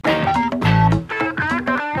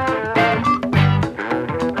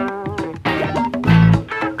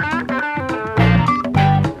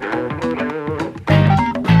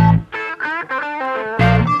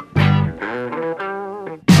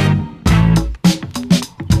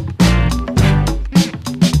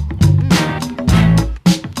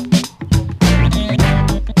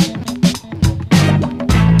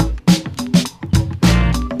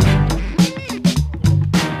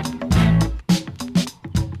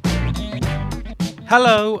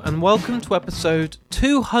Hello and welcome to episode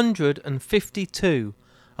 252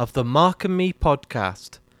 of the Mark and Me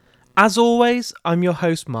podcast. As always, I'm your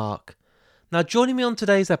host Mark. Now joining me on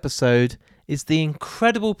today's episode is the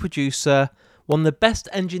incredible producer, one of the best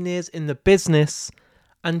engineers in the business,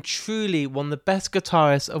 and truly one of the best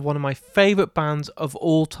guitarists of one of my favourite bands of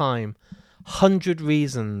all time, 100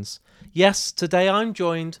 Reasons. Yes, today I'm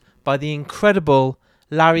joined by the incredible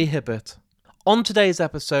Larry Hibbert. On today's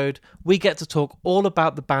episode, we get to talk all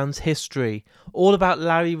about the band's history, all about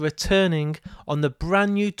Larry returning on the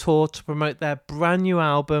brand new tour to promote their brand new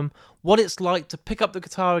album, what it's like to pick up the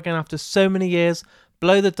guitar again after so many years,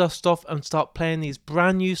 blow the dust off and start playing these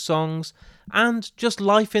brand new songs, and just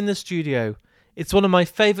life in the studio. It's one of my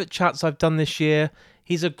favourite chats I've done this year.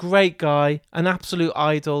 He's a great guy, an absolute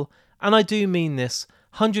idol, and I do mean this.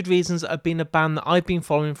 100 Reasons have been a band that I've been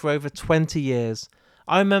following for over 20 years.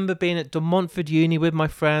 I remember being at De Montfort Uni with my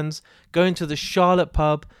friends, going to the Charlotte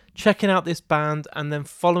pub, checking out this band and then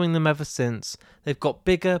following them ever since. They've got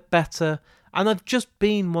bigger, better, and they've just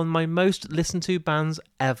been one of my most listened to bands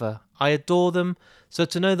ever. I adore them, so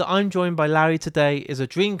to know that I'm joined by Larry today is a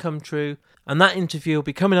dream come true, and that interview will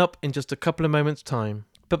be coming up in just a couple of moments' time.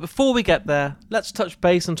 But before we get there, let's touch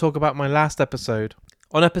base and talk about my last episode.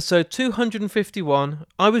 On episode 251,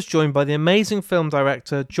 I was joined by the amazing film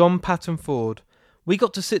director John Patton Ford. We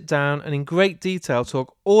got to sit down and in great detail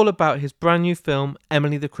talk all about his brand new film,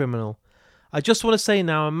 Emily the Criminal. I just want to say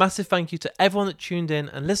now a massive thank you to everyone that tuned in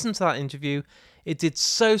and listened to that interview. It did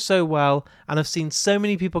so well, and I've seen so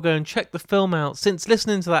many people go and check the film out since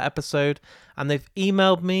listening to that episode, and they've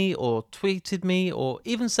emailed me or tweeted me or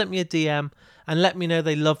even sent me a DM and let me know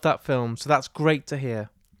they love that film, so that's great to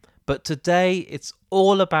hear. But today it's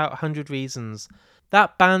all about 100 Reasons.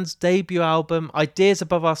 That band's debut album, Ideas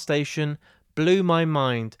Above Our Station, blew my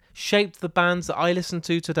mind, shaped the bands that I listen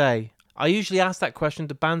to today. I usually ask that question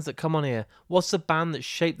to bands that come on here. What's the band that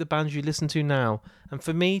shaped the bands you listen to now? And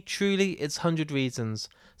for me, truly, it's 100 Reasons.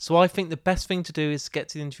 So I think the best thing to do is to get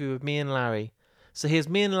to the interview with me and Larry. So here's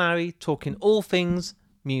me and Larry talking all things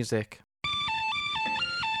music.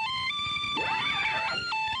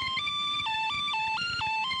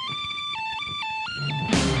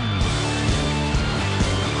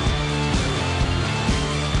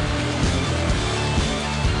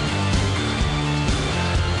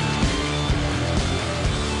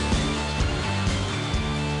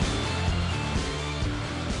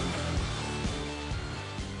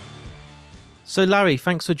 So Larry,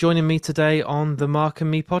 thanks for joining me today on the Mark and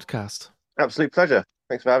Me podcast. Absolute pleasure.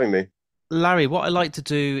 Thanks for having me. Larry, what I like to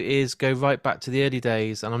do is go right back to the early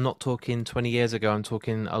days, and I'm not talking 20 years ago, I'm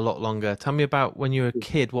talking a lot longer. Tell me about when you were a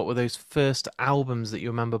kid, what were those first albums that you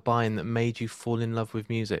remember buying that made you fall in love with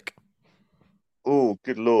music? Oh,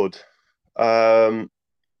 good Lord. What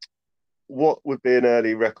would be an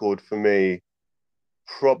early record for me?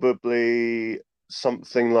 Probably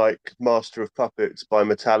something like Master of Puppets by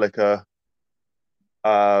Metallica,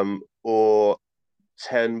 or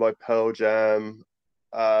 10 by Pearl Jam,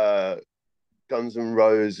 Guns N'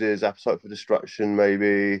 Roses, Appetite for Destruction,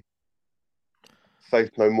 maybe Faith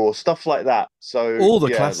No More, stuff like that. So all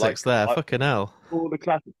the classics there, fucking hell. All the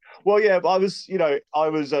classics. Well, yeah, but I was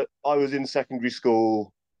in secondary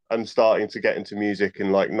school and starting to get into music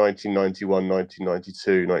in like 1991,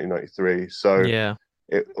 1992, 1993. So yeah,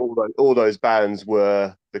 all those bands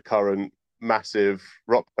were the current massive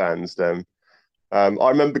rock bands then. I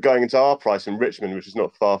remember going into our price in Richmond, which is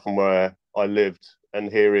not far from where I lived,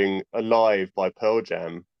 and hearing Alive by Pearl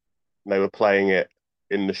Jam. And they were playing it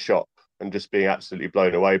in the shop and just being absolutely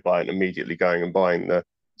blown away by it and immediately going and buying the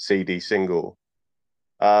CD single.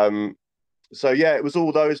 So yeah, it was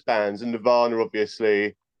all those bands and Nirvana,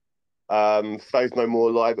 obviously. Faith No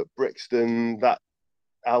More live at Brixton. That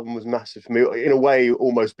album was massive for me. In a way,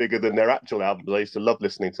 almost bigger than their actual albums. I used to love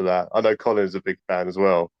listening to that. I know Colin's a big fan as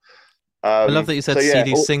well. I love that you said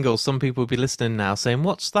CD singles. Some people will be listening now saying,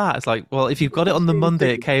 "What's that?" It's like, well, if you've got it on the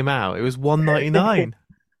Monday it came out, it was $1.99.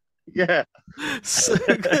 Yeah, so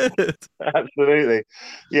good. Absolutely.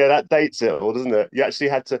 Yeah, that dates it all, doesn't it? You actually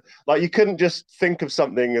had to, like, you couldn't just think of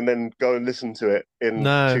something and then go and listen to it in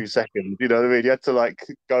 2 seconds. You know what I mean? You had to like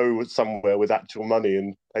go somewhere with actual money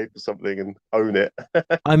and pay for something and own it.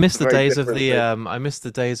 I miss the days of the I miss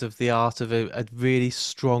the days of the art of a really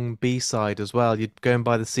strong B-side as well. You'd go and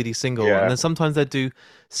buy the CD single, and then sometimes they'd do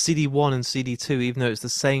CD1 and CD2, even though it's the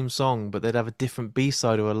same song, but they'd have a different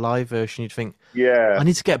B-side or a live version. You'd think, I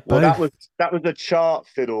need to get both. Well, that was a chart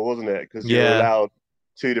fiddle, wasn't it? Because you were allowed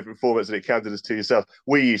 2 different formats and it counted as 2 yourself.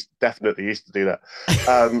 We definitely used to do that.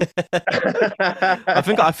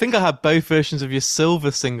 I think I had both versions of your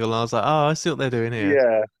silver single. And I was like, oh, I see what they're doing here.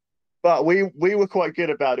 Yeah. But we were quite good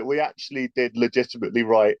about it. We actually did legitimately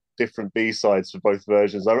write different B sides for both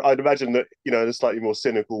versions. I'd imagine that in a slightly more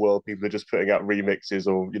cynical world, people are just putting out remixes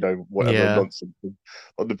or whatever Yeah. nonsense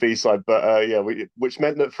on the B side. But yeah, which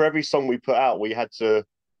meant that for every song we put out, we had to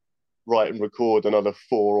write and record another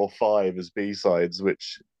 4 or 5 as B sides,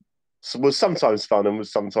 which was sometimes fun and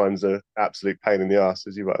was sometimes a absolute pain in the ass,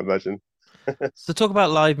 as you might imagine. So talk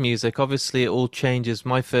about live music. Obviously, it all changes.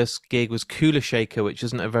 My first gig was Cooler Shaker, which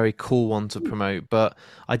isn't a very cool one to promote, but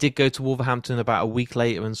I did go to Wolverhampton about a week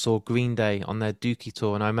later and saw Green Day on their Dookie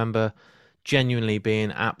tour, and I remember genuinely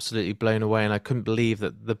being absolutely blown away, and I couldn't believe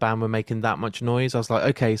that the band were making that much noise. I was like,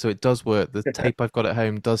 okay, so it does work. The tape I've got at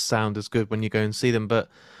home does sound as good when you go and see them. But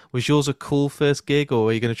was yours a cool first gig, or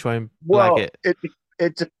are you going to try and blag Well, it?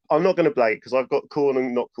 it I'm not going to blank because I've got corn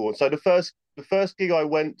and not corn. So the first gig I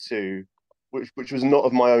went to, which was not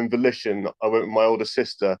of my own volition, I went with my older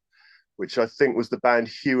sister, which I think was the band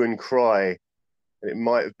Hue and Cry, and it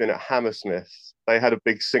might have been at Hammersmith. They had a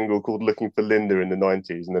big single called "Looking for Linda" in the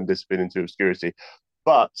 '90s, and then disappeared into obscurity.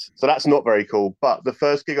 But so that's not very cool. But the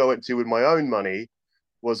first gig I went to with my own money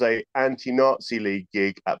was a anti-Nazi League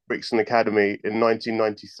gig at Brixton Academy in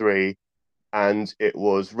 1993, and it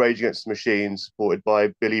was Rage Against the Machine, supported by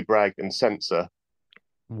Billy Bragg and Censor.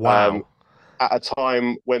 Um, Wow, at a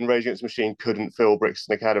time when Rage Against the Machine couldn't fill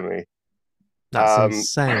Brixton Academy. that's Um,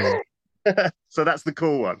 insane. so that's the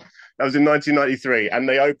cool one. That was in 1993, and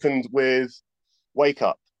they opened with Wake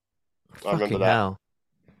Up. I remember Fucking that. hell.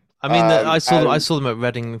 I mean, I saw them. I And saw them at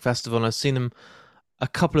Reading Festival, and I've seen them a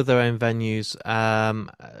couple of their own venues.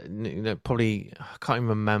 Probably I can't even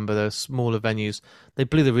remember. They're smaller venues. They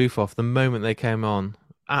blew the roof off the moment they came on.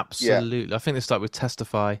 yeah, Absolutely. I think they started with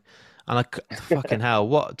Testify, and fucking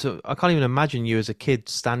hell, I can't even imagine you as a kid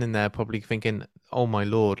standing there, probably thinking, "Oh my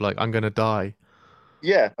lord, like I'm gonna die."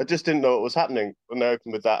 yeah, I just didn't know what was happening when they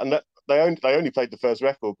opened with that. And they only played the first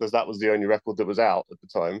record because that was the only record that was out at the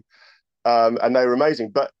time. And they were amazing.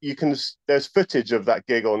 But there's footage of that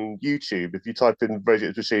gig on YouTube if you type in Rage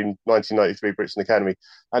Against the Machine 1993 Brixton Academy,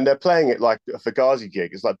 and they're playing it like a Fugazi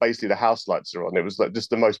gig. It's like basically the house lights are on. It was like just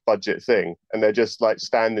the most budget thing, and they're just like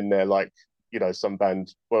standing there like some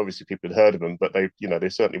band. Well, obviously people had heard of them, but they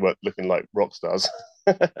certainly weren't looking like rock stars.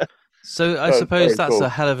 So I So suppose very that's a cool.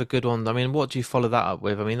 hell of a good one. I mean, what do you follow that up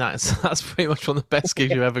with? I mean, that's that's pretty much one of the best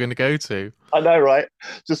gigs you're ever going to go to. I know, right?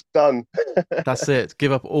 Just done. That's it.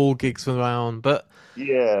 Give up all gigs from now on. But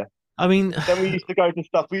Yeah. I mean, Then we used to go to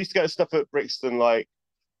stuff. We used to go to stuff at Brixton. Like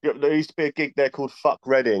there used to be a gig there called Fuck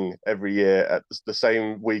Reading every year at the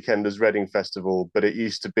same weekend as Reading Festival, but it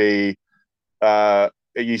used to be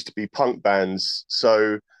punk bands.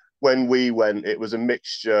 So when we went, it was a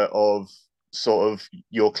mixture of sort of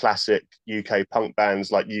your classic UK punk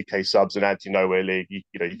bands like UK Subs and Anti Nowhere League. You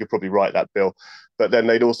could probably write that bill, but then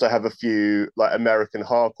they'd also have a few like American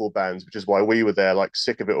hardcore bands, which is why we were there. Like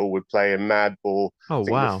Sick of It All would play, and Madball. oh I think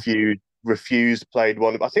wow. Refused played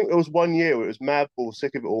one. I think there was one year where it was Madball,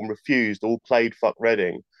 Sick of It All, and Refused all played Fuck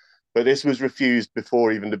Reading. But this was Refused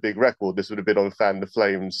before even the big record. This would have been on Fan the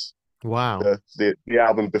Flames, Wow. the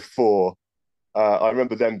album before. I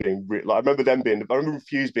remember them being. I remember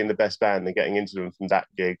Fuse being the best band and getting into them from that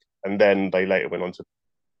gig, and then they later went on to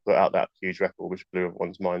put out that huge record, which blew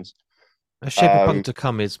everyone's minds. A Shape of Punk Um, to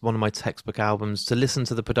Come is one of my textbook albums. To listen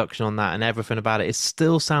to the production on that and everything about it, it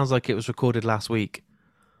still sounds like it was recorded last week.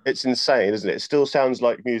 it's insane, isn't it? It still sounds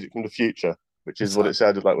like music from the future, which is It's what it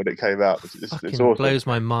sounded like when it came out. It's fucking awesome. blows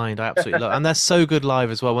my mind. I absolutely love, and they're so good live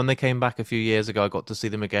as well. When they came back a few years ago, I got to see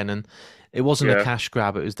them again, and it wasn't a Yeah, cash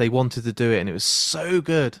grab. It was they wanted to do it, and it was so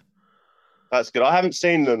good. that's good. I haven't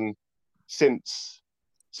seen them since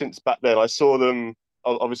back then. I saw them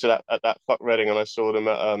obviously at that fuck Reading, and I saw them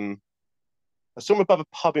above a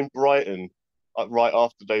pub in Brighton, like right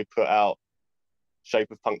after they put out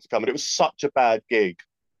Shape of Punk to Come, and it was such a bad gig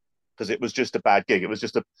because it was just a bad gig. It was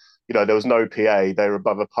just there was no PA. They were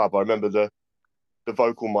above a pub. I remember the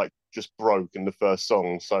vocal mic just broke in the first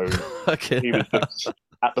song, so Fucking he was hell. just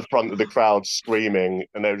at the front of the crowd screaming,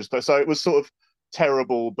 and they were just so it was sort of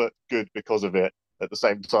terrible but good because of it at the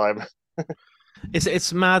same time.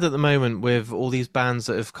 It's mad at the moment with all these bands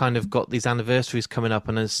that have kind of got these anniversaries coming up,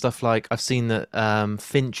 and there's stuff like I've seen that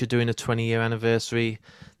Finch are doing a 20-year anniversary.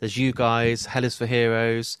 There's you guys, Hell is for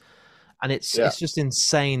Heroes, and it's Yeah, it's just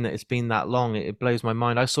insane that it's been that long. It blows my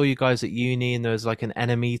mind. I saw you guys at uni, and there was like an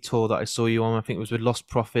Enemy tour that I saw you on. I think it was with Lost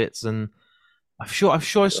Prophets, and I'm sure I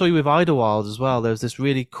saw you with Idlewild as well. There was this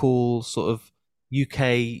really cool sort of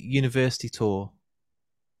UK university tour.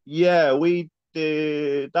 yeah, we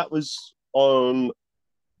did. That was on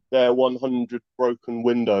their 100 Broken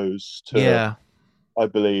Windows tour. Yeah, I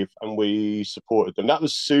believe, and we supported them. That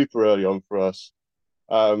was super early on for us.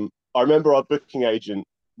 I remember our booking agent,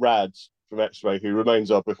 Rad from X-Ray, who remains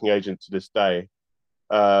our booking agent to this day.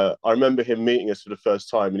 I remember him meeting us for the first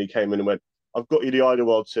time, and he came in and went, "I've got you the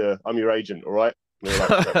Idlewild tour. I'm your agent, all right?" And we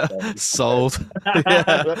were Sold.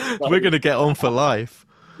 Yeah, we're like, gonna get on for life.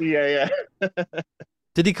 yeah, yeah.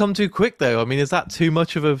 Did he come too quick though? I mean, is that too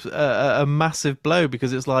much of a massive blow?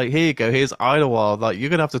 Because it's like, here you go, here's Idlewild. Like, you're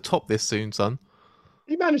gonna have to top this soon, son.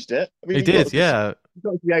 He managed it. I mean, He did, yeah, he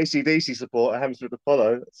got the AC/DC support at Hammersmith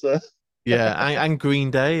Apollo. That's yeah, and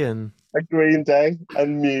Green Day and a Green Day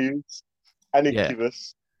and Muse and yeah.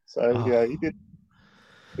 Incubus. So yeah, he Oh. did.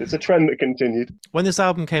 It's a trend that continued. When this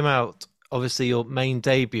album came out, obviously your main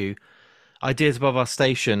debut, Ideas Above Our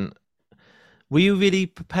Station, were you really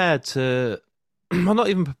prepared to? Well, not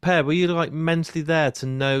even prepared. Were you like mentally there to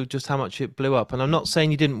know just how much it blew up? And I'm not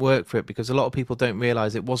saying you didn't work for it because a lot of people don't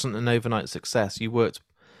realize it wasn't an overnight success. You worked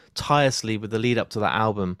tirelessly with the lead up to that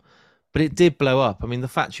album, but it did blow up. I mean, the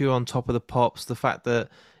fact you were on top of the pops, the fact that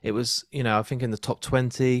it was, I think in the top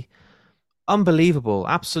 20, unbelievable,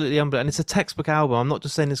 absolutely unbelievable. And it's a textbook album. I'm not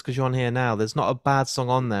just saying this because you're on here now. There's not a bad song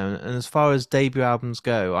on there. And as far as debut albums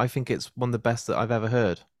go, I think it's one of the best that I've ever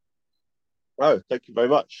heard. Oh, thank you very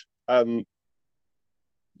much.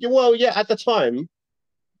 Yeah, well, yeah, at the time,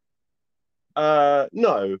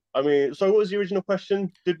 no. I mean, so what was the original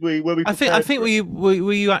question? Were we I prepared think for it?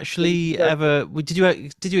 were you actually Yeah, ever did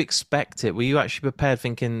you expect it? Were you actually prepared,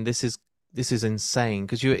 thinking this is insane?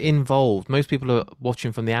 Because you're involved. Most people are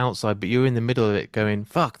watching from the outside, but you're in the middle of it, going,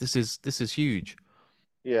 "Fuck, this is huge."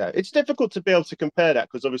 yeah. It's difficult to be able to compare that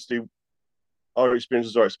because obviously our experience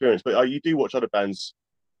is our experience, but you do watch other bands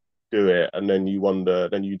do it, and then you wonder,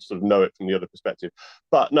 then you sort of know it from the other perspective.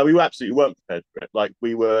 But no, we absolutely weren't prepared for it. Like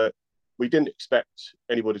we didn't expect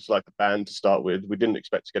anybody to like a band to start with. We didn't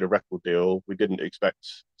expect to get a record deal. We didn't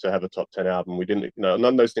expect to have a top 10 album. We didn't, none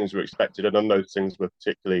of those things were expected, and none of those things were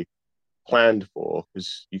particularly planned for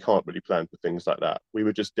because you can't really plan for things like that. We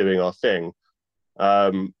were just doing our thing.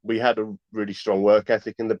 We had a really strong work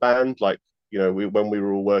ethic in the band. Like, when we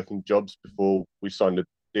were all working jobs before we signed a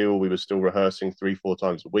deal, we were still rehearsing 3, 4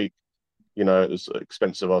 times a week. It was at the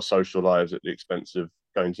expense of our social lives, at the expense of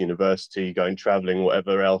going to university, going traveling,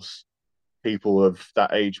 whatever else people of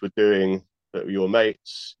that age were doing, that were your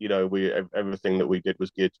mates. Everything that we did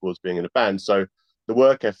was geared towards being in a band. So the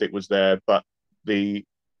work ethic was there, but the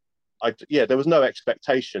there was no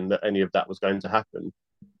expectation that any of that was going to happen.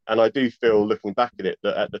 And I do feel, looking back at it,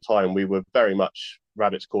 that at the time we were very much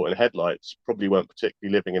rabbits caught in headlights. Probably weren't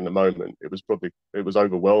particularly living in the moment. It was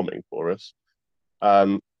overwhelming for us.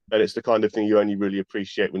 And it's the kind of thing you only really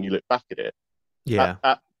appreciate when you look back at it. At, Yeah.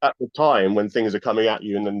 at, at the time when things are coming at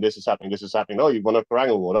you, and then this is happening, this is happening. Oh, you won a Kerrang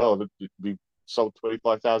award. Oh, we sold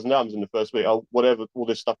 25,000 albums in the first week. Oh, whatever, all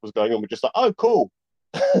this stuff was going on. We're just like, oh, cool.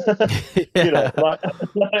 Yeah. Like,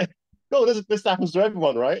 oh, this happens to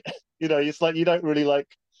everyone, right? It's like you don't really like.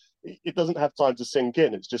 It doesn't have time to sink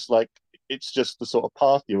in. It's just the sort of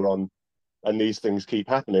path you're on, and these things keep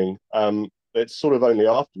happening. It's sort of only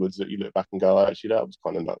afterwards that you look back and go, oh, actually, that was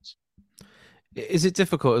kind of nuts. Is it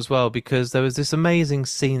difficult as well because there was this amazing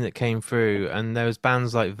scene that came through, and there was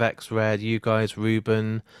bands like Vex Red, you guys,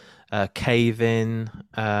 Ruben, Cave In,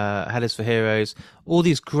 Headers for Heroes, all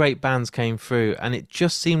these great bands came through, and it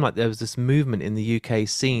just seemed like there was this movement in the UK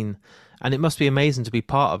scene, and it must be amazing to be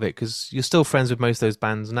part of it because you're still friends with most of those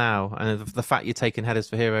bands now, and the fact you're taking Headers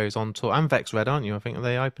for Heroes on tour, and Vex Red, aren't you? I think are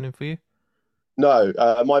they opening for you? No,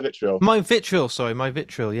 My Vitriol. My Vitriol, sorry, My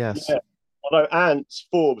Vitriol, yes. Yeah. Although Ant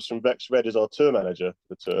Forbes from Vex Red is our tour manager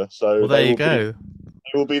for the tour, so Well, there you go.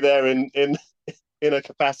 they will be there in a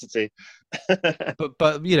capacity.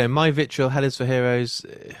 But My Vitriol, Headers for Heroes,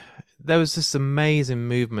 there was this amazing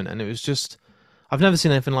movement, and it was just I've never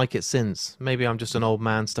seen anything like it since. Maybe I'm just an old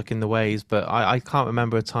man stuck in the ways, but I can't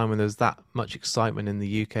remember a time when there was that much excitement in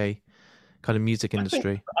the UK kind of music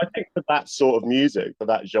industry. I think for that sort of music, for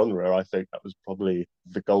that genre, I think that was probably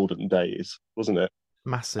the golden days, wasn't it?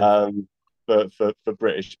 Massive. Um, for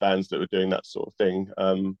British bands that were doing that sort of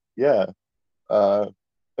thing. Yeah. Uh,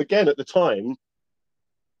 Again, at the time,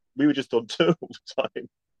 we were just on tour all the time.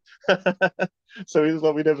 So it was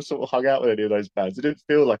like we never sort of hung out with any of those bands. It didn't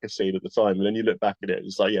feel like a scene at the time. And then you look back at it,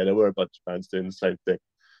 it's like, yeah, there were a bunch of bands doing the same thing.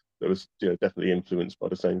 That was, definitely influenced by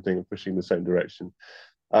the same thing and pushing the same direction.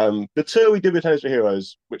 The tour we did with Heroes for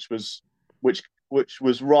Heroes, which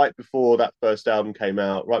was right before that first album came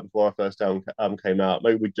out, right before our first album came out.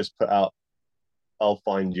 Maybe we just put out "I'll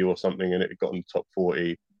Find You" or something, and it got in the top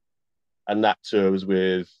 40. And that tour was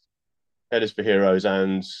with Headers for Heroes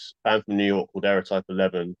and a band from New York called Aerotype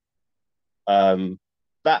 11. Um,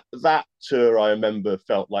 that tour I remember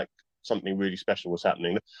felt like something really special was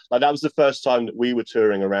happening. Like that was the first time that we were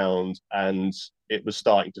touring around and it was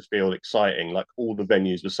starting to feel exciting. Like all the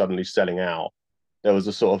venues were suddenly selling out. There was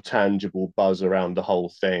a sort of tangible buzz around the whole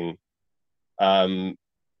thing. Um,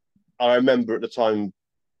 I remember at the time,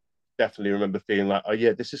 definitely remember feeling like, oh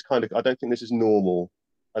yeah, this is kind of. I don't think this is normal.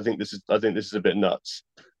 I think this is a bit nuts.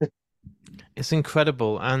 It's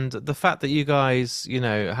incredible, and the fact that you guys,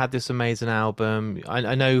 had this amazing album.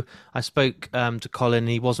 I know I spoke to Colin.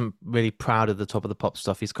 He wasn't really proud of the Top of the Pop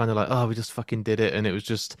stuff. He's kind of like, "Oh, we just fucking did it," and it was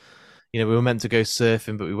just, we were meant to go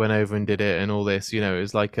surfing, but we went over and did it, and all this. It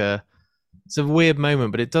was like it's a weird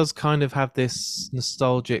moment, but it does kind of have this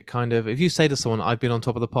nostalgic kind of. If you say to someone, "I've been on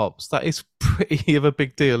Top of the Pops," that is pretty of a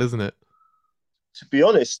big deal, isn't it? To be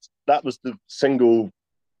honest, that was the single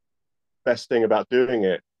best thing about doing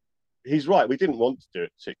it. He's right. We didn't want to do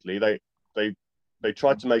it particularly. They they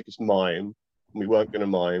tried to make us mime. And we weren't going to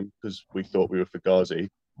mime because we thought we were Fugazi.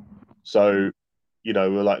 So, we are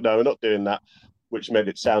like, no, we're not doing that, which meant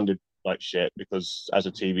it sounded like shit because as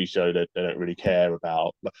a TV show, they don't really care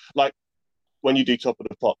about like when you do Top of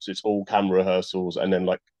the Pops, it's all camera rehearsals and then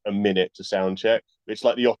like a minute to sound check. It's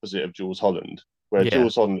like the opposite of Jules Holland, where Yeah,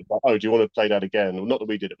 Jules Holland, like, oh, do you want to play that again? Well, not that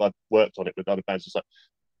we did it, but I've worked on it with other bands. It's like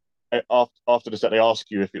after the set, they ask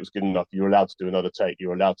you if it was good enough. You're allowed to do another take.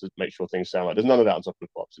 You're allowed to make sure things sound like. There's none of that on Top of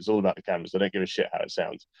the Pops. It's all about the cameras. They don't give a shit how it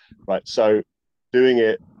sounds, right? So doing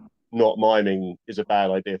it not miming is a bad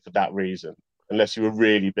idea for that reason. Unless you were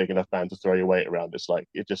really big enough band to throw your weight around, it's like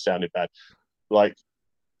it just sounded bad. Like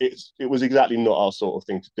it was exactly not our sort of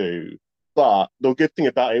thing to do. But the good thing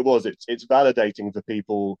about it was it's validating for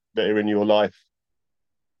people that are in your life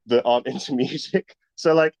that aren't into music.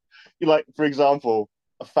 So like for example,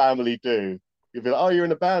 a family do. You'll be like, oh, you're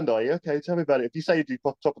in a band, are you? Okay, tell me about it. If you say you do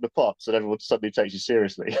Top of the Pops, and everyone suddenly takes you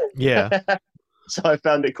seriously. yeah. So I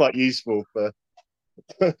found it quite useful for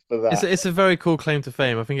for It's that. it's a very cool claim to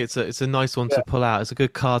fame. I think it's a nice one Yeah. to pull out. It's a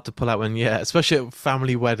good card to pull out when, yeah, especially at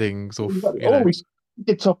family weddings or Oh, we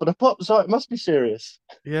did Top of the Pops, so it must be serious.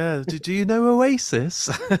 yeah. Do you know Oasis?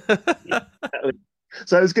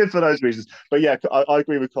 So it's good for those reasons. But yeah, I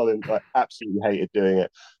agree with Colin. I absolutely hated doing it.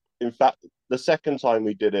 In fact, the second time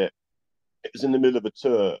we did it, it was in the middle of a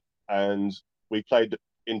tour, and we played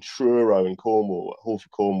in Truro in Cornwall, at Hall for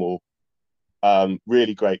Cornwall.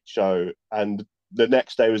 Really great show. And the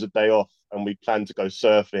next day was a day off, and we planned to go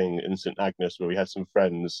surfing in St Agnes, where we had some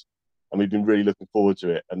friends, and we'd been really looking forward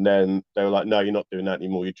to it. And then they were like, "No, you're not doing that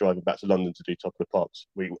anymore. You're driving back to London to do Top of the Pops."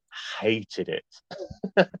 We hated it.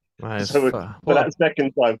 That is So for what a that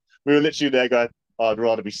second time, we were literally there going, oh, "I'd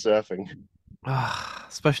rather be surfing."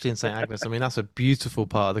 especially in St Agnes. I mean, that's a beautiful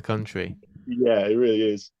part of the country. Yeah, it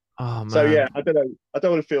really is. Oh So man. yeah, I don't know. I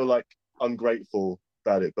don't want to feel like ungrateful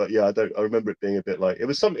about it, but yeah, I don't. I remember it being a bit like it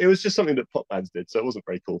was some. It was just something that pop bands did, so it wasn't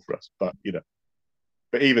very cool for us. But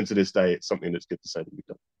but even to this day, it's something that's good to say that we've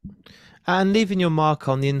done. And leaving your mark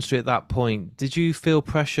on the industry at that point, did you feel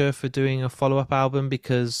pressure for doing a follow-up album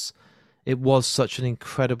because it was such an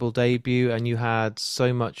incredible debut and you had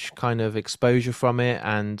so much kind of exposure from it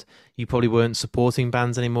and you probably weren't supporting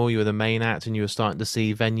bands anymore, you were the main act and you were starting to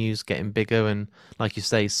see venues getting bigger and, like you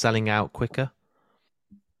say, selling out quicker?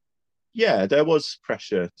 Yeah, there was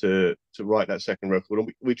pressure to write that second record,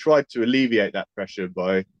 and we tried to alleviate that pressure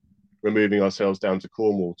by removing ourselves down to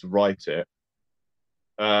Cornwall to write it.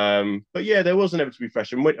 But yeah, there was inevitably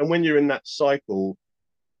pressure, and when you're in that cycle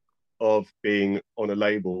of being on a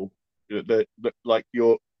label, like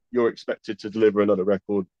you're expected to deliver another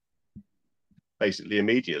record basically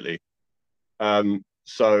immediately.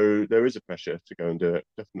 So there is a pressure to go and do it,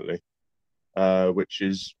 definitely. Which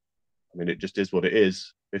is, I mean, it just is what it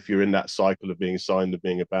is. If you're in that cycle of being signed and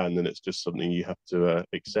being a band, then it's just something you have to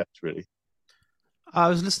accept, really. I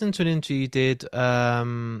was listening to an interview you did.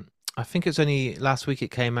 I think it's only last week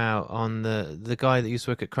it came out on the guy that used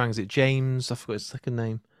to work at Krang. Is it James? I forgot his second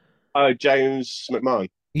name. Oh, James McMahon.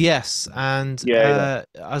 Yes, and Yeah,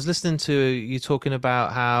 yeah. I was listening to you talking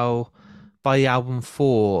about how by album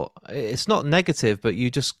four, it's not negative, but you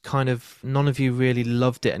just kind of none of you really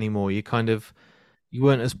loved it anymore. You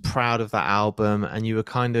weren't as proud of that album, and you were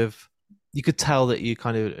kind of you could tell that you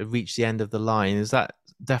kind of reached the end of the line. Is that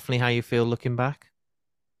definitely how you feel looking back?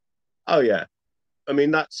 Oh, yeah. I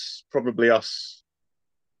mean, that's probably us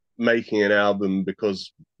making an album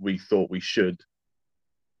because we thought we should,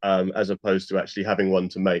 as opposed to actually having one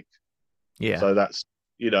to make. Yeah. So that's,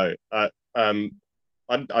 you know, I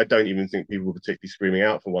don't even think people were particularly screaming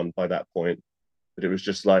out for one by that point. But it was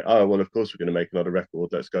just like, oh, well, of course we're going to make another record.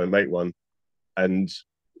 Let's go and make one. And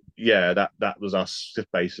yeah, that was us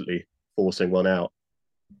just basically forcing one out.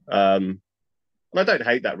 Um, And I don't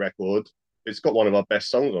hate that record. It's got one of our best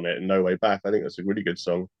songs on it, and No Way Back. I think that's a really good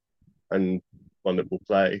song and one that we'll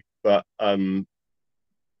play. But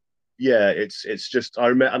yeah, it's just I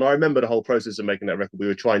remember the whole process of making that record. We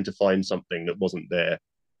were trying to find something that wasn't there,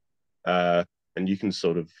 and you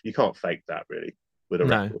can't fake that really with a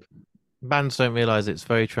No, record. bands don't realize it's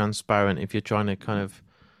very transparent if you're trying to kind of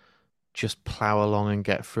just plow along and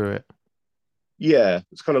get through it. Yeah,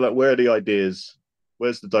 it's kind of like, where are the ideas?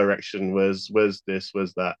 Where's the direction? Where's this?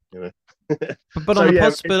 Where's that? But So on a yeah,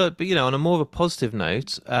 but on a more of a positive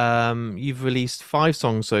note, you've released 5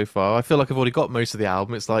 songs so far. I feel like I've already got most of the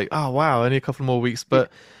album. It's like, oh wow, only a couple more weeks. yeah,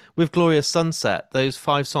 But with Glorious Sunset, those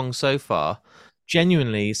 5 songs so far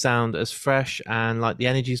genuinely sound as fresh and like the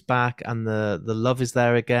energy's back and the love is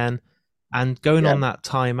there again. And going yeah, on that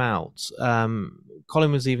time out,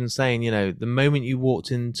 Colin was even saying, the moment you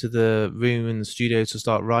walked into the room in the studio to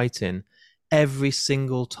start writing, every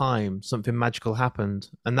single time something magical happened.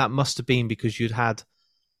 And that must have been because you'd had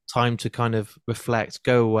time to kind of reflect,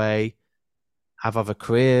 go away, have other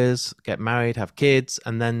careers, get married, have kids,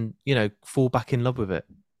 and then, fall back in love with it.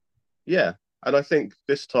 yeah. And I think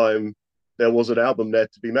this time there was an album there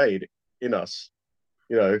to be made in us.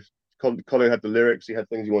 You know, Colin had the lyrics, he had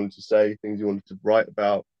things he wanted to say, things he wanted to write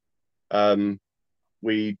about. Um,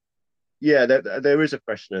 we, yeah, there is a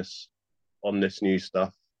freshness on this new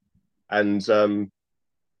stuff, and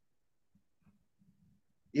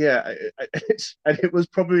yeah, and it was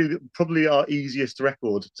probably our easiest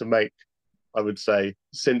record to make, I would say,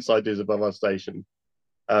 since Ideas Above Our Station.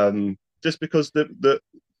 Just because the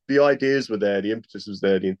ideas were there, the impetus was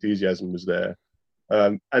there, the enthusiasm was there,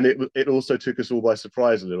 and it also took us all by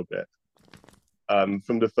surprise a little bit,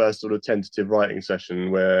 from the first sort of tentative writing session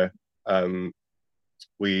where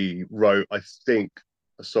we wrote, I think,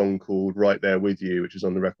 a song called "Right There with You," which is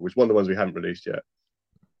on the record, which is one of the ones we haven't released yet.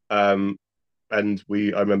 Um, and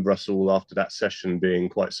I remember us all after that session being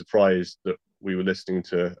quite surprised that we were listening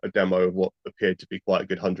to a demo of what appeared to be quite a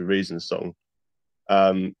good 100 Reasons song.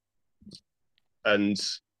 Um, and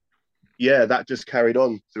yeah, that just carried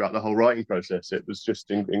on throughout the whole writing process. It was just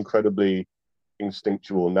incredibly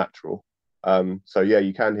instinctual and natural. So yeah,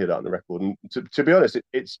 you can hear that on the record. And to be honest,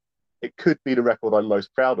 it could be the record I'm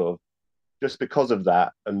most proud of, just because of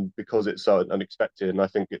that and because it's so unexpected. And I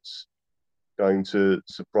think it's going to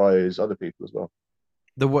surprise other people as well.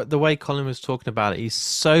 The way Colin was talking about it, he's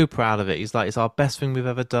so proud of it. He's like, it's our best thing we've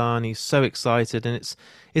ever done. He's so excited, and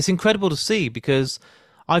it's incredible to see because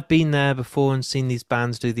I've been there before and seen these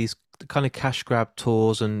bands do these kind of cash grab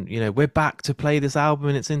tours, and we're back to play this album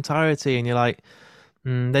in its entirety, and you're like,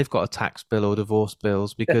 they've got a tax bill or divorce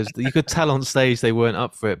bills because you could tell on stage they weren't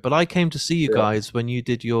up for it. But I came to see you Yeah, guys when you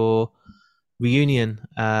did your reunion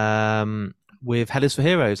with Headers for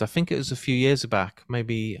Heroes. I think it was a few years back.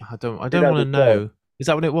 Maybe I don't want to 2012. know. Is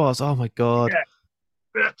that what it was? Oh my God.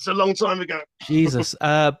 Yeah, it's a long time ago. Jesus.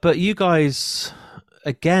 But you guys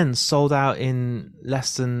again sold out in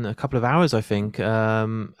less than a couple of hours, I think.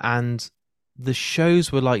 And the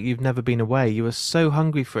shows were like you've never been away. You were so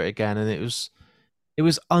hungry for it again, and it was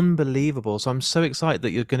unbelievable. So I'm so excited that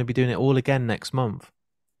you're going to be doing it all again next month.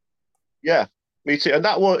 Yeah, me too. And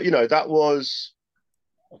that was,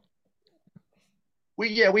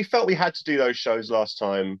 we felt we had to do those shows last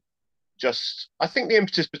time. Just, I think the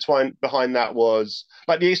impetus behind that was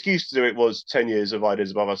like, the excuse to do it was 10 years of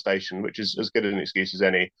Ideas Above Our Station, which is as good an excuse as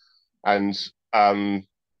any. And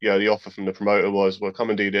the offer from the promoter was, well, come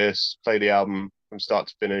and do this, play the album from start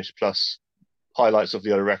to finish, plus highlights of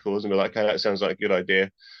the other records. And we're like, okay, that sounds like a good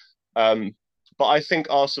idea. But I think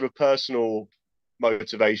our sort of personal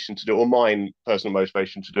motivation to do it, or mine personal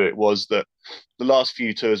motivation to do it, was that the last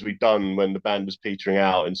few tours we'd done when the band was petering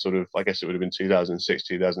out in sort of, I guess it would have been 2006,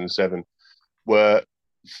 2007, were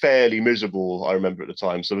fairly miserable, I remember at the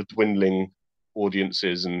time, sort of dwindling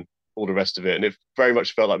audiences and all the rest of it. And it very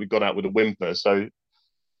much felt like we'd gone out with a whimper. So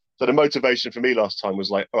the motivation for me last time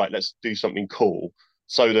was like, all right, let's do something cool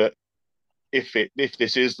so that if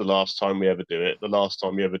this is the last time we ever do it, the last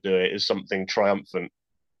time we ever do it is something triumphant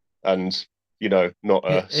and not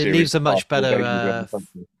It, a it series leaves a of much after better danger around the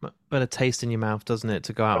country. better taste in your mouth, doesn't it,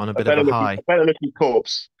 to go out on a A bit of better a looking, high. a better looking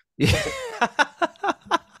corpse. Yeah.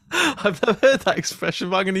 I've never heard that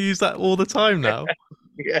expression, but I'm going to use that all the time now.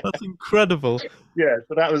 Yeah, That's incredible. yeah.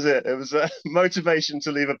 So that was it. It was a motivation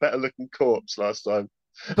to leave a better looking corpse last time.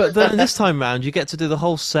 But then this time round, you get to do the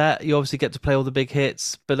whole set. You obviously get to play all the big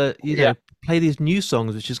hits, but Yeah, play these new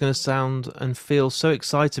songs, which is going to sound and feel so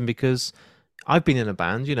exciting because I've been in a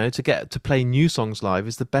band. To get to play new songs live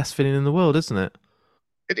is the best feeling in the world, isn't it?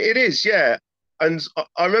 it is. Yeah, and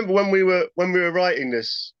I remember when we were writing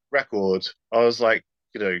this record, I was like,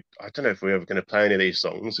 I don't know if we're ever going to play any of these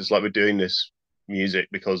songs. It's like we're doing this music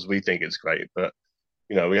because we think it's great, but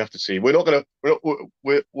we have to see. We're not going to.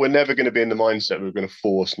 We're never going to be in the mindset we're going to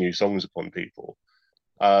force new songs upon people.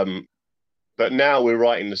 Um, but now we're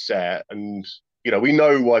writing the set, and we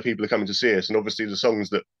know why people are coming to see us, and obviously the songs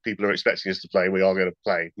that people are expecting us to play, we are going to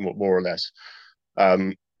play more or less.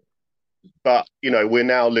 Um, but we're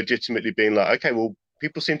now legitimately being like, okay, well,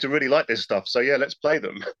 people seem to really like this stuff, so yeah, let's play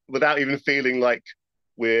them without even feeling like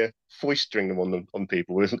we're foisting them on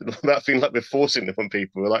people, without feeling like we're forcing them on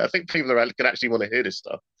people. We're like, I think people can actually want to hear this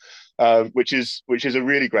stuff, which is a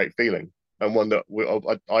really great feeling, and one that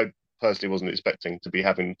I personally wasn't expecting to be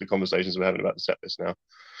having the conversations we're having about the set list now.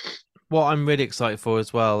 What I'm really excited for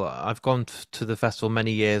as well, I've gone to the festival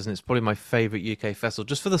many years, and it's probably my favourite UK festival,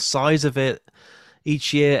 just for the size of it.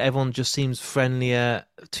 Each year, everyone just seems friendlier.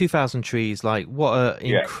 2,000 Trees, like, what an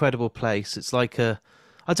Yeah, incredible place. It's like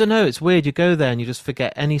I don't know, it's weird. You go there and you just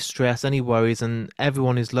forget any stress, any worries, and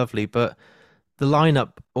everyone is lovely. But the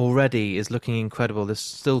lineup already is looking incredible. There's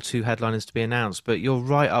still two headliners to be announced, but you're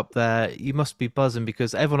right up there. You must be buzzing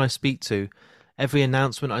because everyone I speak to, every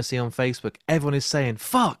announcement I see on Facebook, everyone is saying,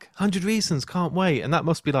 fuck, 100 Reasons, can't wait. And that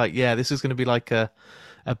must be like, yeah, this is going to be like a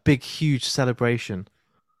big, huge celebration.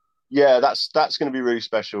 yeah, that's going to be really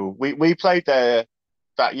special. We played there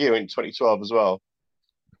that year in 2012 as well,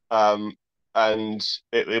 um, and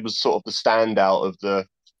it was sort of the standout of the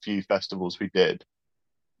few festivals we did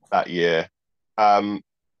that year. Um,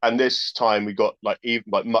 and this time we got like even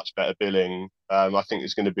like much better billing. I think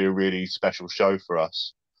it's going to be a really special show for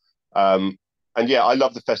us. Um, and yeah, I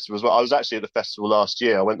love the festival as well. I was actually at the festival last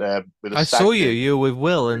year. I went there with a I saw stag you. do. You were with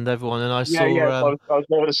Will and everyone, and I Yeah, yeah. saw. I was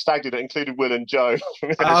there with a stag do that included Will and Joe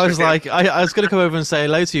from I was Innisfree. like, I was gonna come over and say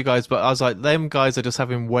hello to you guys, but I was like, them guys are just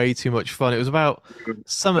having way too much fun. It was about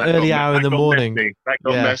some early hour in That the got morning. messy. That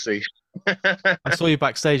got Yeah, messy. I saw you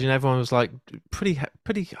backstage, and everyone was like, pretty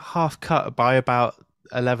half cut by about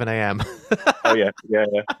 11 a.m. Oh yeah, yeah,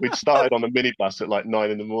 yeah. We'd started on a minibus at like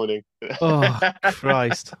 9 in the morning. Oh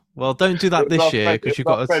Christ! Well, don't do that It was this our year friend, it because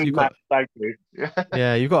was our friend you've Matt got Staggley. Yeah,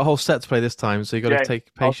 yeah, you've got a whole set to play this time, so you got to yeah.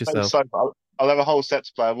 take I'll pace spend yourself. so. I'll have a whole set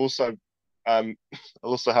to play. Um,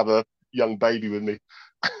 I'll also have a young baby with me,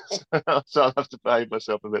 so I'll have to behave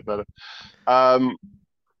myself a bit better. Um,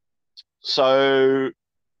 so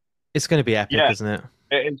It's going to be epic, yeah, isn't it?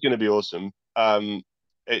 it's going to be awesome.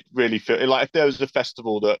 It really feel like if there was a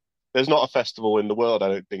festival that there's not a festival in the world, I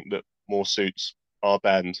don't think that more suits our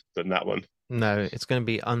band than that one. No, it's going to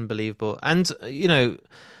be unbelievable. And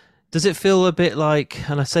does it feel a bit like,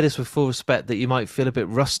 and I say this with full respect, that you might feel a bit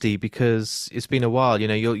rusty because it's been a while?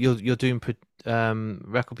 You're doing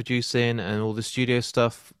record producing and all the studio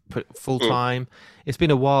stuff full Mm. time. It's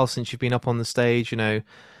been a while since you've been up on the stage.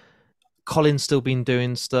 Colin's still been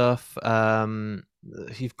doing stuff.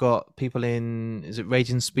 You've got people in, is it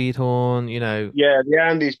Raging Speedhorn? Yeah, the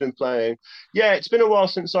Andy's been playing. Yeah, it's been a while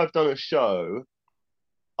since I've done a show.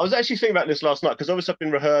 I was actually thinking about this last night because obviously I've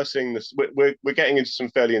been rehearsing this. We're getting into some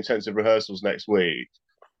fairly intensive rehearsals next week,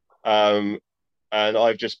 um, and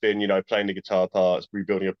I've just been playing the guitar parts,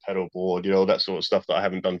 rebuilding a pedal board, all that sort of stuff that I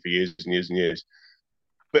haven't done for years and years and years.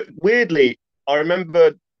 But weirdly, I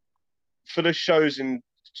remember for the shows in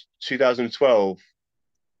 2012,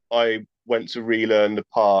 I went to relearn the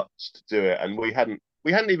parts to do it, and it hadn't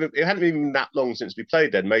even been that long since we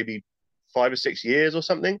played then, maybe 5 or 6 years or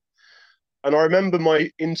something. And I remember my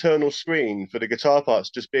internal screen for the guitar parts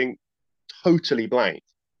just being totally blank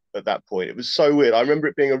at that point. It was so weird. I remember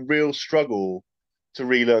it being a real struggle to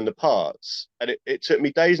relearn the parts. And it took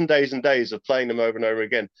me days and days and days of playing them over and over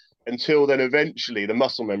again until then eventually the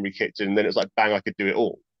muscle memory kicked in. And then it was like, bang, I could do it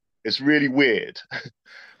all. It's really weird.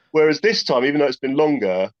 Whereas this time, even though it's been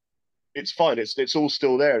longer, it's fine. It's all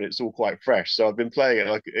still there and it's all quite fresh. So I've been playing it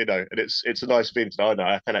like and it's a nice feeling to know.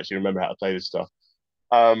 I can actually remember how to play this stuff.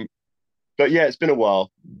 Um, but yeah, it's been a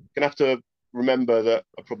while. Gonna have to remember that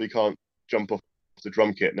I probably can't jump off the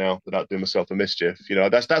drum kit now without doing myself a mischief.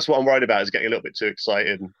 That's what I'm worried about is getting a little bit too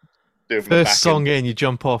excited and doing my First back in. song in, you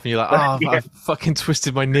jump off and you're like, oh, Yeah, I've fucking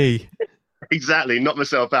twisted my knee. exactly. Knock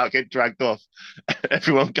myself out, get dragged off.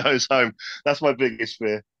 Everyone goes home. That's my biggest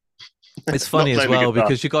fear. It's Not funny as playing the well guitar.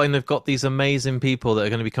 because they've got these amazing people that are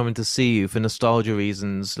going to be coming to see you for nostalgia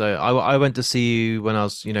reasons. Like, I went to see you when I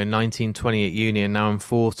was 19, 20 at uni, and now I'm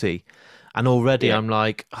 40. And already Yeah. I'm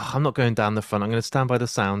like, "Oh, I'm not going down the front. I'm going to stand by the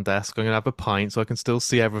sound desk. I'm going to have a pint so I can still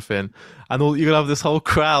see everything." And you're going to have this whole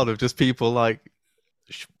crowd of just people like,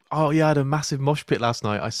 oh yeah, I had a massive mosh pit last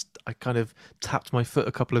night. I kind of tapped my foot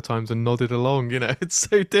a couple of times and nodded along. It's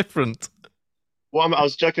so different. Well, I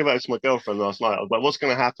was joking about this to my girlfriend last night. I was like, what's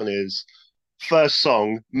going to happen is first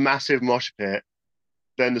song, massive mosh pit.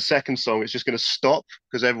 then the second song it's just going to stop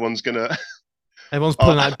because everyone's going to Everyone's our,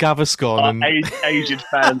 pulling out Gaviscon our and aged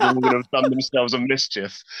fans are all going to have done themselves a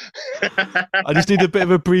mischief. I just need a bit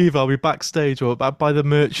of a breather. I'll be backstage or by the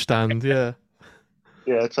merch stand. Yeah.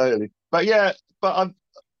 Yeah, totally. But yeah, but I'm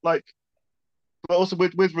like, but also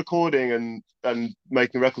with recording and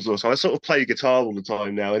making records also, I sort of play guitar all the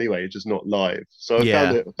time now anyway, just not live. So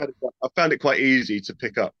Yeah. I found it quite easy to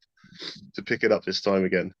pick it up this time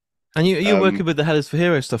again. And you were Um, working with the Hell is for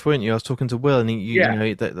Hero stuff, weren't you? I was talking to Will, and you yeah,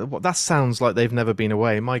 know that sounds like they've never been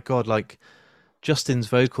away. My God, like Justin's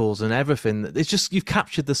vocals and everything. It's just you've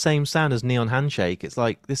captured the same sound as Neon Handshake. It's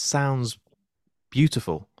like this sounds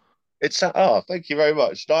beautiful. thank you very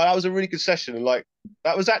much. No, that was a really good session, and like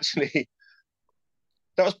that was actually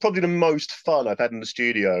that was probably the most fun I've had in the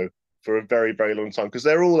studio for a very, very long time because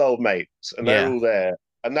they're all old mates and they're Yeah. all there.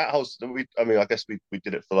 And that whole, I mean, I guess we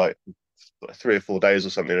did it for like 3 or 4 days or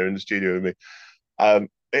something. They're in the studio with me.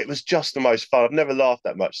 It was just the most fun. I've never laughed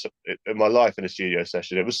that much in my life in a studio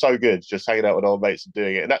session. It was so good just hanging out with old mates and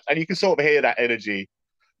doing it. And you can sort of hear that energy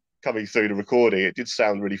coming through the recording. It did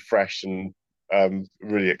sound really fresh and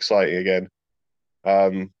really exciting again.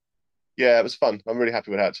 Um, yeah, it was fun. I'm really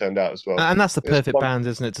happy with how it turned out as well. And that's the It's perfect one. band,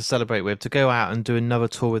 isn't it, to celebrate with? To go out and do another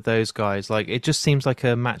tour with those guys. Like, it just seems like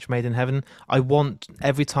a match made in heaven. I want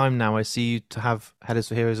every time now I see you to have Hell is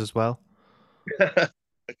for Heroes as well.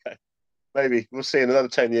 Okay, maybe we'll see in another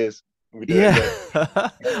 10 years. We do it Yeah.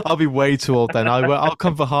 again. I'll be way too old then. I'll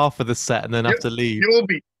come for half of the set and then have You, to leave.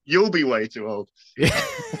 you'll be way too old.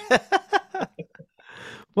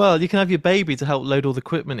 Well, you can have your baby to help load all the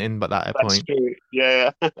equipment in by that That's point. true.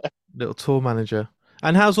 Yeah, Little tour manager.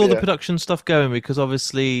 And how's all the yeah. production stuff going? Because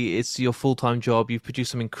obviously it's your full-time job. You've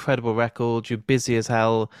produced some incredible records. You're busy as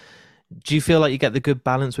hell. Do you feel like you get the good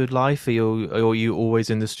balance with life, or are you always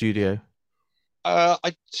in the studio?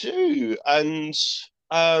 I do, and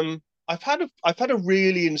I've had a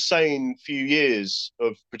really insane few years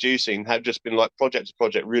of producing. Have just been like project to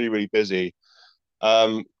project, really really busy.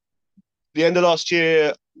 Um, the end of last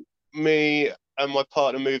year, me and my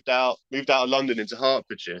partner moved out of London into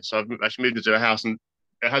Hertfordshire. So I've actually moved into a house, and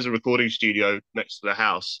it has a recording studio next to the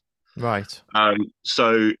house. Right.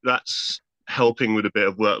 So that's helping with a bit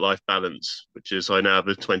of work-life balance, which is I now have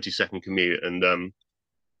a 20-second commute, and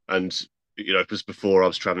because before I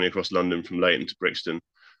was traveling across London from Leighton to Brixton.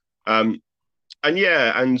 Um, and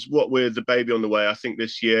yeah, and what with the baby on the way, I think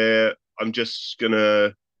this year I'm just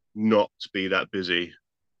gonna not be that busy,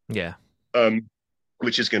 Yeah. um,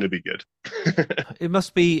 which is going to be good. It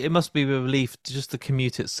must be a relief to just the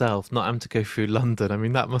commute itself, not having to go through London. I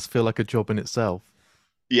mean, that must feel like a job in itself.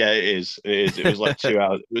 Yeah, it is. It is. It was like 2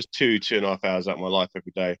 hours. It was 2.5 hours out of my life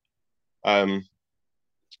every day. Um,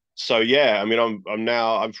 so yeah, I mean,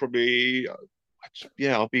 I'm probably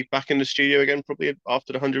yeah, I'll be back in the studio again probably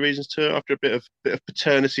after the 100 Reasons tour after a bit of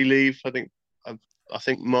paternity leave. I I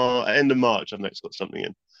think end of March I've next got something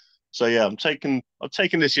in. So yeah, I'm taking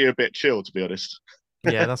this year a bit chill to be honest.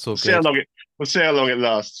 Yeah, that's all We'll see how good. long it we'll see how long it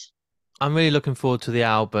lasts. I'm really looking forward to the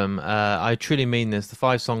album. I truly mean this. The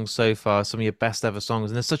 5 songs so far are some of your best ever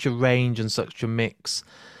songs, and there's such a range and such a mix.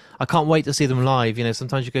 I can't wait to see them live. You know,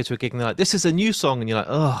 sometimes you go to a gig and they're like, "This is a new song," and you're like,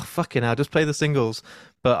 "Oh, fucking hell, just play the singles."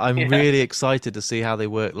 But I'm Yeah. really excited to see how they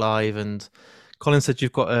work live. And Colin said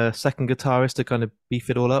you've got a second guitarist to kind of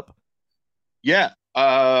beef it all up. Yeah.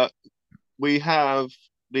 We have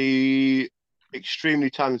the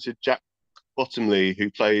extremely talented Jack Bottomley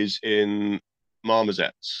who plays in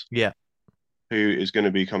Marmozets, Yeah, who is going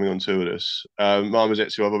to be coming on tour with us.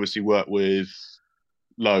 Marmozets, who I've obviously worked with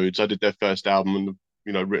loads. I did their first album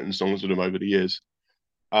and written songs with them over the years.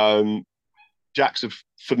 Um, Jack's a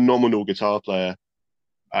phenomenal guitar player.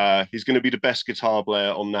 He's going to be the best guitar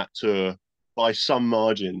player on that tour by some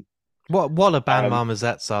margin. what a band Um,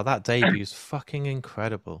 Marmozets are. That debute's fucking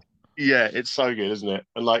incredible. yeah, it's so good, isn't it?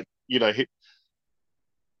 And like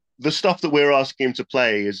the stuff that we're asking him to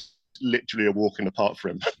play is literally a walk in the park for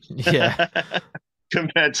him Yeah.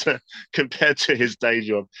 compared to his day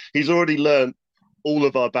job. He's already learned all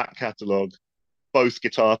of our back catalogue, both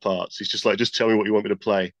guitar parts. He's just like, just tell me what you want me to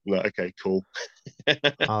play. I'm like, okay, cool.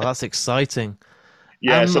 Oh, that's exciting.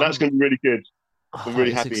 Yeah, so that's going to be really good. Oh, I'm that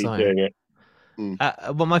really is happy he's exciting. doing it.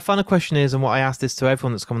 Mm. Well, my final question is, and what I asked this to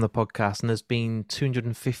everyone that's come on the podcast, and there's been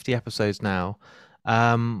 250 episodes now.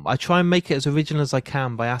 I try and make it as original as I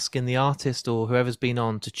can by asking the artist or whoever's been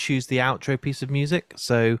on to choose the outro piece of music.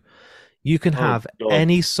 So you can Oh have God.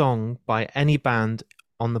 any song by any band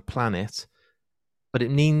on the planet, but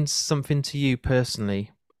it means something to you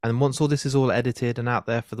personally. And once all this is all edited and out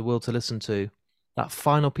there for the world to listen to, that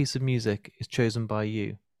final piece of music is chosen by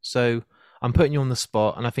you. So I'm putting you on the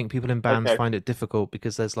spot, and I think people in bands Okay. find it difficult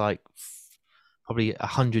because there's like probably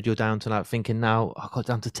 100 you're down to, like thinking now I got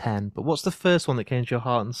down to 10. But what's the first one that came to your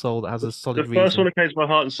heart and soul that has a The solid first one reason? that came to my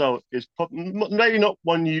heart and soul is maybe not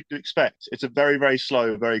one you'd expect. It's a very, very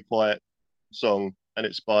slow, very quiet song, and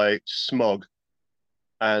it's by Smog,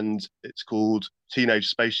 and it's called Teenage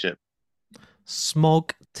Spaceship.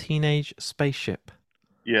 Smog Teenage Spaceship.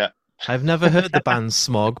 Yeah. I've never heard the band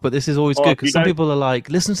Smog, but this is always good Oh, because you some don't. people are like,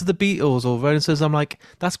 listen to the Beatles or Rolling Stones. I'm like,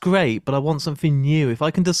 that's great, but I want something new. If I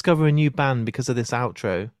can discover a new band because of this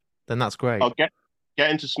outro, then that's great. I'll get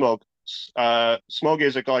into Smog. Smog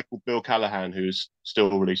is a guy called Bill Callahan who's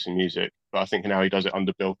still releasing music, but I think now he does it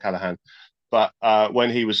under Bill Callahan. But when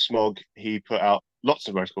he was Smog, he put out lots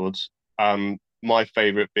of records. My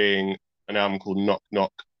favorite being an album called Knock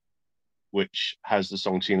Knock, which has the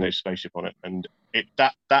song Teenage Spaceship on it, and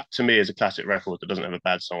that to me is a classic record that doesn't have a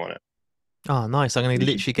bad song on it. Oh, nice. I'm going to You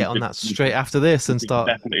should literally you get on should, that you straight should, after this you and should start.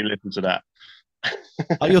 definitely listen to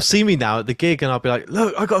that. You'll see me now at the gig and I'll be like,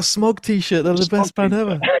 look, I got a Smog t-shirt. They're the Smog best band Pizza.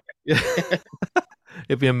 ever. Yeah.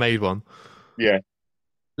 It'd be a made one. Yeah,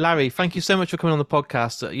 Larry, thank you so much for coming on the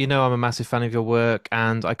podcast. You know I'm a massive fan of your work,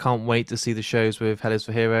 and I can't wait to see the shows with Hell is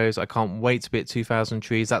for Heroes. I can't wait to be at 2000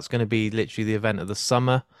 Trees. That's going to be literally the event of the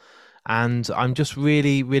summer. And I'm just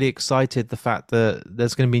really, really excited the fact that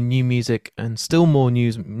there's going to be new music and still more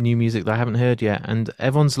new music that I haven't heard yet. And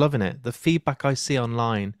everyone's loving it. The feedback I see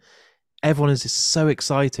online, everyone is just so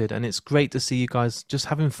excited. And it's great to see you guys just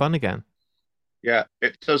having fun again. yeah,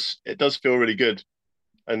 it does feel really good,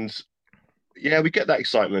 and yeah, we get that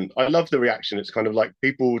excitement. I love the reaction. It's kind of like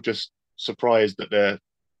people just surprised that they're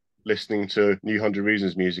listening to New 100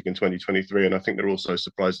 Reasons music in 2023, and I think they're also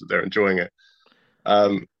surprised that they're enjoying it.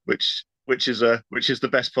 Which is the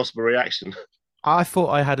best possible reaction. I thought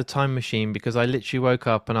I had a time machine because I literally woke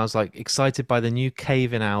up and I was like excited by the new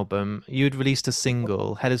Cave-In album. You'd released a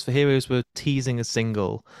single. Headers for Heroes were teasing a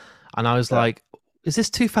single. And I was Yeah, like, is this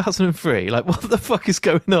 2003? Like, what the fuck is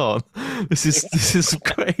going on? This is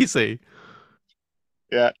crazy.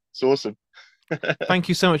 yeah, it's awesome. Thank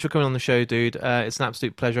you so much for coming on the show, dude. It's an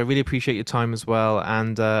absolute pleasure. I really appreciate your time as well.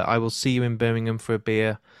 And I will see you in Birmingham for a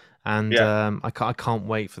beer. And Yeah, I can't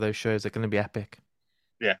wait for those shows. They're going to be epic.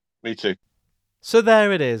 yeah, me too. So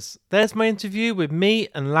there it is. There's my interview with me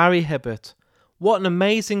and Larry Hibbert. What an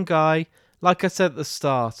amazing guy. Like I said at the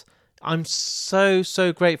start, I'm so,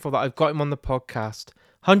 so grateful that I've got him on the podcast.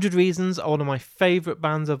 100 Reasons are one of my favourite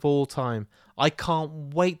bands of all time. I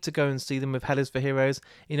can't wait to go and see them with Hell is for Heroes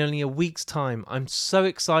in only a week's time. I'm so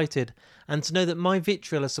excited. And to know that my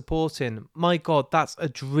Vitriol are supporting, my God, that's a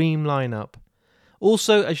dream lineup.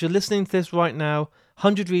 Also, as you're listening to this right now,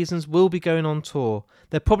 100 Reasons will be going on tour.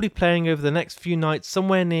 They're probably playing over the next few nights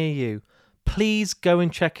somewhere near you. Please go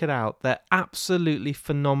and check it out. They're absolutely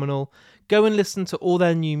phenomenal. Go and listen to all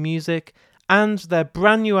their new music. And their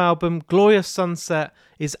brand new album, Glorious Sunset,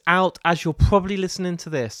 is out as you're probably listening to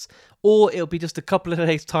this. Or it'll be just a couple of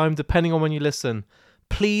days' time, depending on when you listen.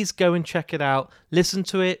 Please go and check it out. Listen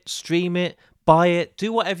to it, stream it, buy it,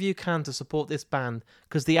 do whatever you can to support this band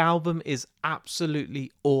because the album is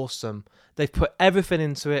absolutely awesome. They've put everything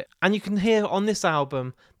into it, and you can hear on this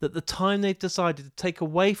album that the time they've decided to take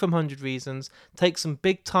away from 100 Reasons, take some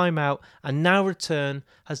big time out, and now return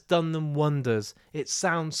has done them wonders. It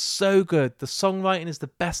sounds so good. The songwriting is the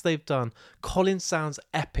best they've done. Colin sounds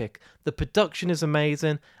epic. The production is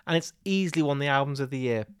amazing, and it's easily one of the albums of the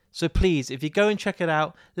year. So please, if you go and check it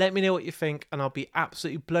out, let me know what you think, and I'll be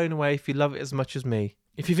absolutely blown away if you love it as much as me.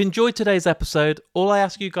 If you've enjoyed today's episode, all I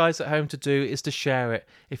ask you guys at home to do is to share it.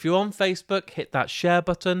 If you're on Facebook, hit that share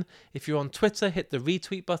button. If you're on Twitter, hit the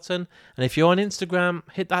retweet button. And if you're on Instagram,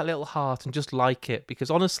 hit that little heart and just like it.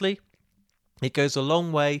 Because honestly, it goes a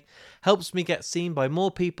long way, helps me get seen by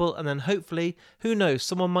more people, and then hopefully, who knows,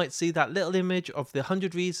 someone might see that little image of the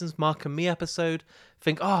 100 Reasons Mark and Me episode,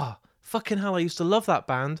 think, fucking hell, I used to love that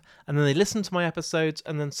band, and then they listen to my episodes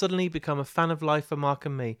and then suddenly become a fan of life for Mark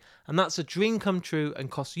and Me. And that's a dream come true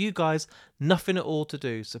and costs you guys nothing at all to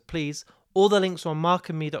do. So please, all the links are on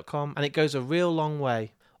markandme.com and it goes a real long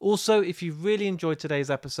way. Also, if you really enjoyed today's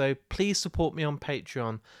episode, please support me on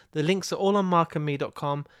Patreon. The links are all on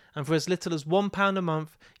markandme.com, and for as little as £1 a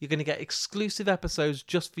month, you're going to get exclusive episodes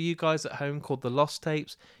just for you guys at home called The Lost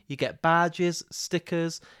Tapes. You get badges,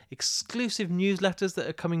 stickers, exclusive newsletters that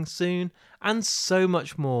are coming soon, and so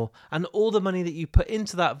much more. And all the money that you put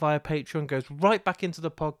into that via Patreon goes right back into the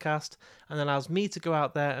podcast and allows me to go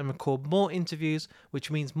out there and record more interviews, which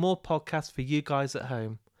means more podcasts for you guys at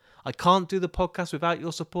home. I can't do the podcast without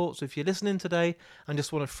your support, so if you're listening today and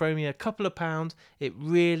just want to throw me a couple of pounds, it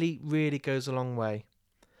really, really goes a long way.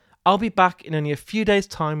 I'll be back in only a few days'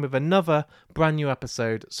 time with another brand new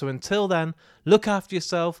episode. So until then, look after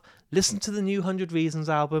yourself, listen to the new 100 Reasons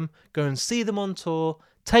album, go and see them on tour,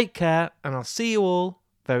 take care, and I'll see you all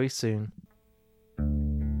very soon.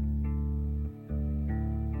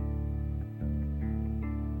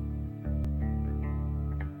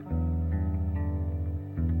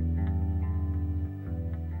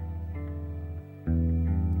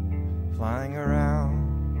 Flying around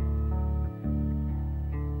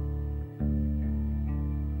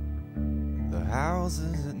the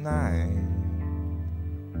houses at night,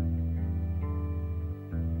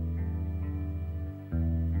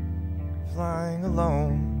 flying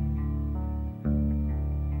alone,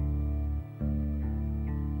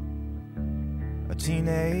 a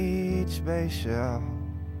teenage space shell.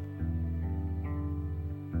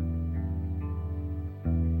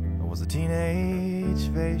 I was a teenage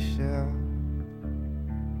space shell.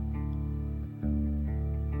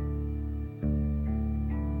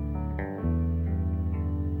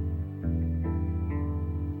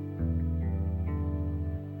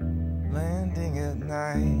 Landing at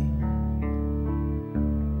night,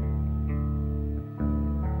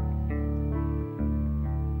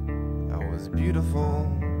 I was beautiful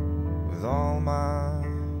with all my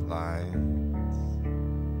lights.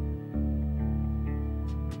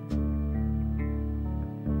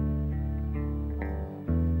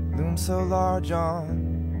 Loomed so large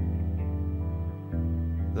on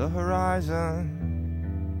the horizon,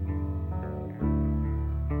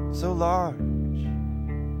 so large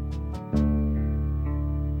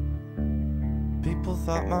people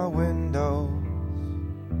thought my windows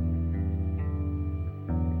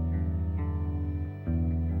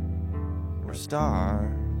were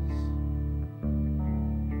stars.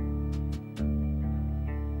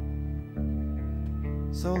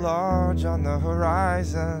 So large on the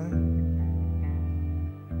horizon,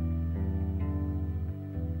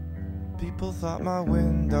 people thought my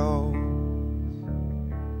windows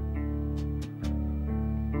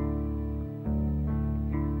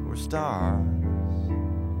were stars.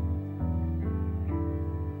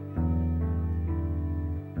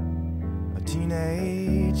 A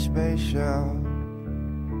teenage space shell,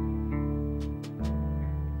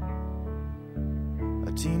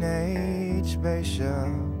 a teenage space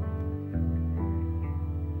shell.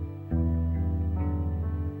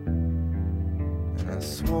 And I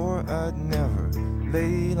swore I'd never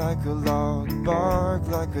lay like a log, bark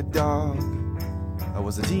like a dog. I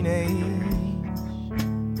was a teenage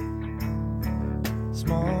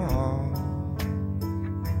small